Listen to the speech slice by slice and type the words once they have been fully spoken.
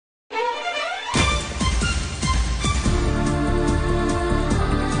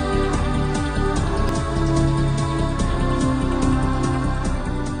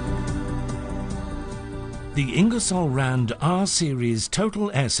Ingersoll Rand R-Series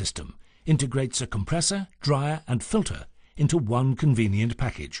total air system integrates a compressor, dryer and filter into one convenient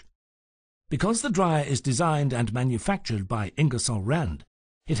package. Because the dryer is designed and manufactured by Ingersoll Rand,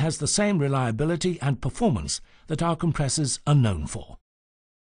 it has the same reliability and performance that our compressors are known for.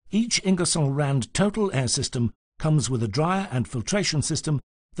 Each Ingersoll Rand total air system comes with a dryer and filtration system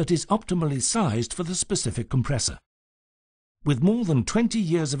that is optimally sized for the specific compressor. With more than 20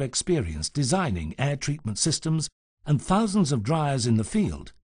 years of experience designing air treatment systems and thousands of dryers in the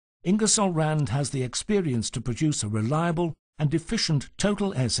field, Ingersoll Rand has the experience to produce a reliable and efficient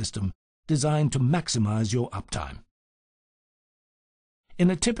total air system designed to maximize your uptime. In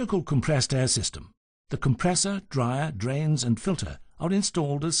a typical compressed air system, the compressor, dryer, drains and filter are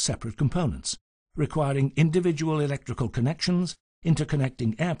installed as separate components, requiring individual electrical connections,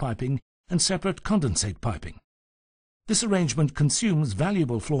 interconnecting air piping and separate condensate piping. This arrangement consumes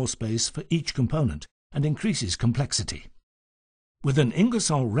valuable floor space for each component and increases complexity. With an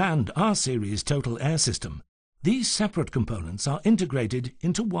Ingersoll Rand R-Series total air system, these separate components are integrated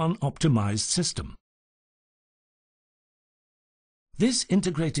into one optimized system. This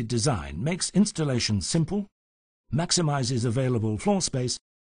integrated design makes installation simple, maximizes available floor space,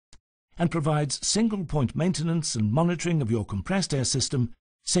 and provides single-point maintenance and monitoring of your compressed air system,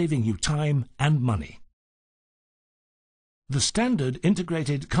 saving you time and money. The standard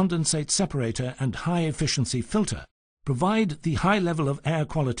integrated condensate separator and high-efficiency filter provide the high level of air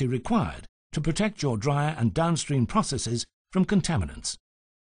quality required to protect your dryer and downstream processes from contaminants.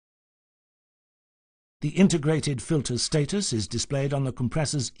 The integrated filter status is displayed on the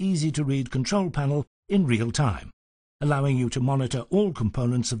compressor's easy-to-read control panel in real time, allowing you to monitor all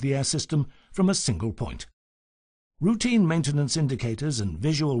components of the air system from a single point. Routine maintenance indicators and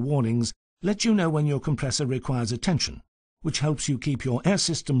visual warnings let you know when your compressor requires attention, which helps you keep your air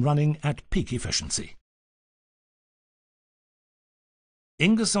system running at peak efficiency.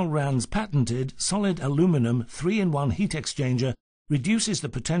 Ingersoll Rand's patented solid aluminum 3-in-1 heat exchanger reduces the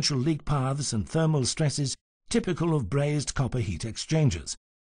potential leak paths and thermal stresses typical of brazed copper heat exchangers.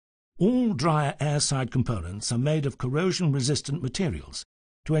 All dryer air side components are made of corrosion-resistant materials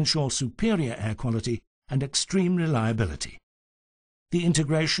to ensure superior air quality and extreme reliability. The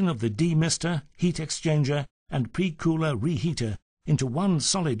integration of the demister, heat exchanger, and pre-cooler reheater into one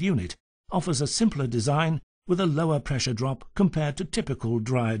solid unit offers a simpler design with a lower pressure drop compared to typical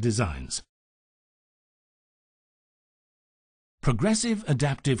dryer designs. Progressive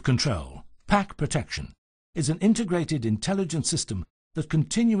Adaptive Control, PAC Protection, is an integrated intelligent system that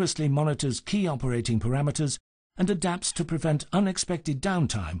continuously monitors key operating parameters and adapts to prevent unexpected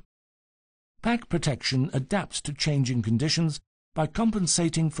downtime. PAC Protection adapts to changing conditions by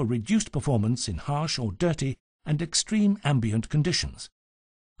compensating for reduced performance in harsh or dirty and extreme ambient conditions,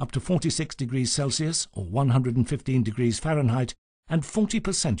 up to 46 degrees Celsius or 115 degrees Fahrenheit and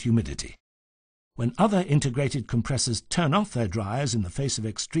 40% humidity. When other integrated compressors turn off their dryers in the face of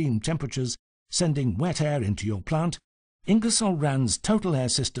extreme temperatures, sending wet air into your plant, Ingersoll Rand's total air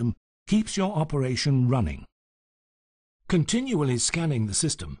system keeps your operation running. Continually scanning the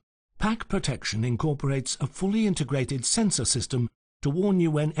system, PAC Protection incorporates a fully integrated sensor system to warn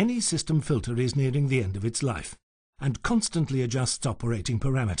you when any system filter is nearing the end of its life, and constantly adjusts operating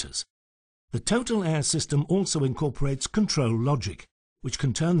parameters. The total air system also incorporates control logic, which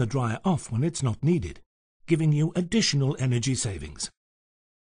can turn the dryer off when it's not needed, giving you additional energy savings.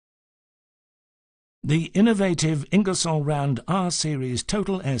 The innovative Ingersoll Rand R-Series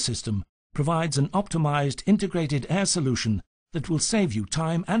total air system provides an optimized integrated air solution that will save you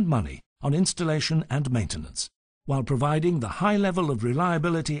time and money on installation and maintenance, while providing the high level of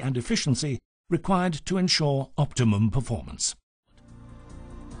reliability and efficiency required to ensure optimum performance.